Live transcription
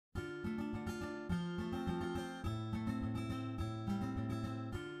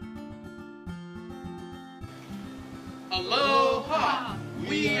Aloha!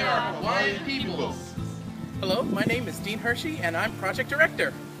 We are Hawaiian peoples. Hello, my name is Dean Hershey and I'm Project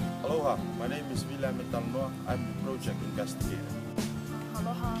Director. Aloha, my name is William Metalnoa. I'm the Project Investigator.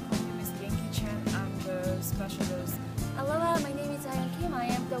 Aloha, my name is Yankee Chen. I'm the Specialist. Aloha, my name is Ayan Kim. I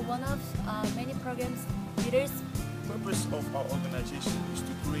am the one of many programs leaders. The purpose of our organization is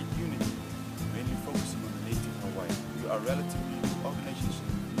to create unity, mainly focusing on the native Hawaii. We are a relatively new organization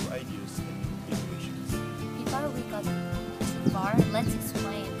with new ideas and new innovations. Before we got too far, let's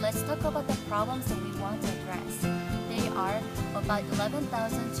explain. Let's talk about the problems that we want to address. There are about 11,000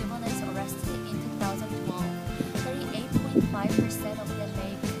 juveniles arrested in 2012. 38.5% of them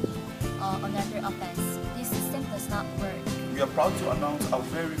make another offense. This system does not work. We are proud to announce our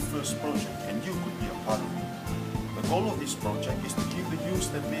very first project, and you could be a part of it. The goal of this project is to give the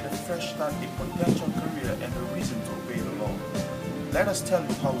youth that made a fresh start a potential career and a reason to obey the law. Let us tell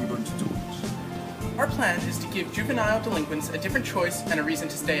you how we're going to do it. Our plan is to give juvenile delinquents a different choice and a reason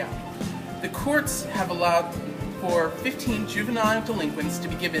to stay out. The courts have allowed for 15 juvenile delinquents to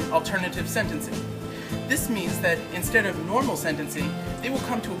be given alternative sentencing. This means that instead of normal sentencing, they will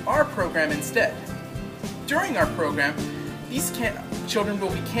come to our program instead. During our program, these children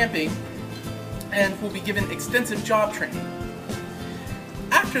will be camping and will be given extensive job training.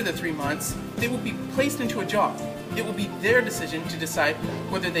 After the 3 months, they will be placed into a job. It will be their decision to decide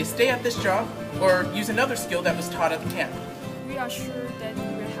whether they stay at this job or use another skill that was taught at the camp. We are sure that you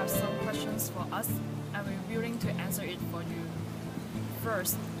will have some questions for us and we're willing to answer it for you.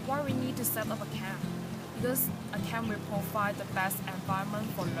 First, why we need to set up a camp? Because a camp will provide the best environment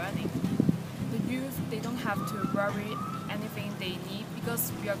for learning. The youth, they don't have to worry anything they need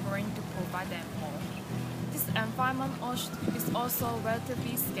because we are going to provide them all. This environment is also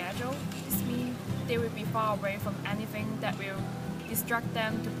relatively scheduled. This means they will be far away from anything that will distract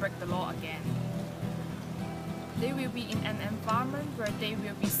them to break the law again. They will be in an environment where they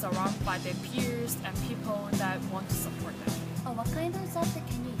will be surrounded by their peers and people that want to support them. What kind of jobs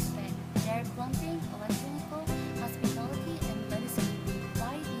can you expect? There are plumbing, electrical, hospitality, and medicine.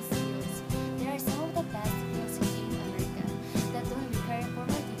 Why these fields? They are some of the best fields in America that don't require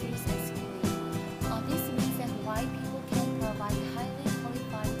formal degrees and schooling. This means that Hawaii people can provide highly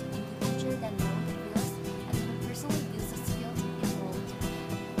qualified individuals that know the fields and who personally use the skills involved.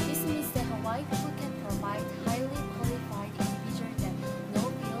 This means that Hawaii people can provide highly qualified individuals that know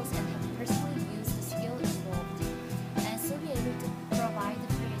fields and have personally used the skill involved, and so be able to provide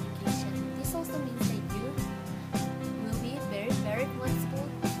free education. This also means that youth will be very, very flexible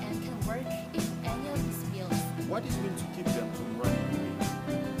and can work in any of these fields. What is going to keep them from running away?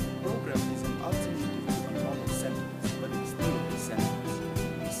 The program is an alternative to a normal sentence, but it's still a sentence.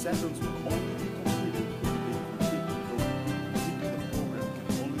 The sentence will only be completed when they complete the program. Completing the program can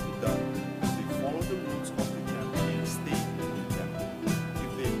only be done if they follow the rules of the camp and stay in the camp.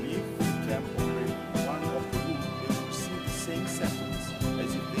 If they leave the camp or break one of the rules, they will receive the same sentence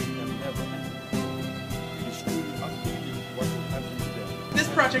as if they have never entered the program. It is truly unbelievable what will happen to them. This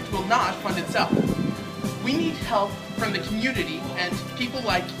project will not fund itself. We need help from the community and people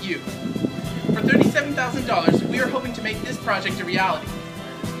like you. For $37,000, we are hoping to make this project a reality.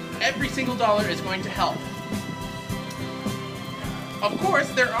 Every single dollar is going to help. Of course,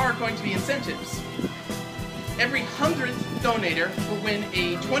 there are going to be incentives. Every 100th donator will win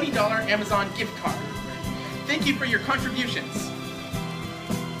a $20 Amazon gift card. Thank you for your contributions.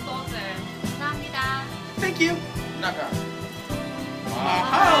 감사합니다. Thank you. Naka.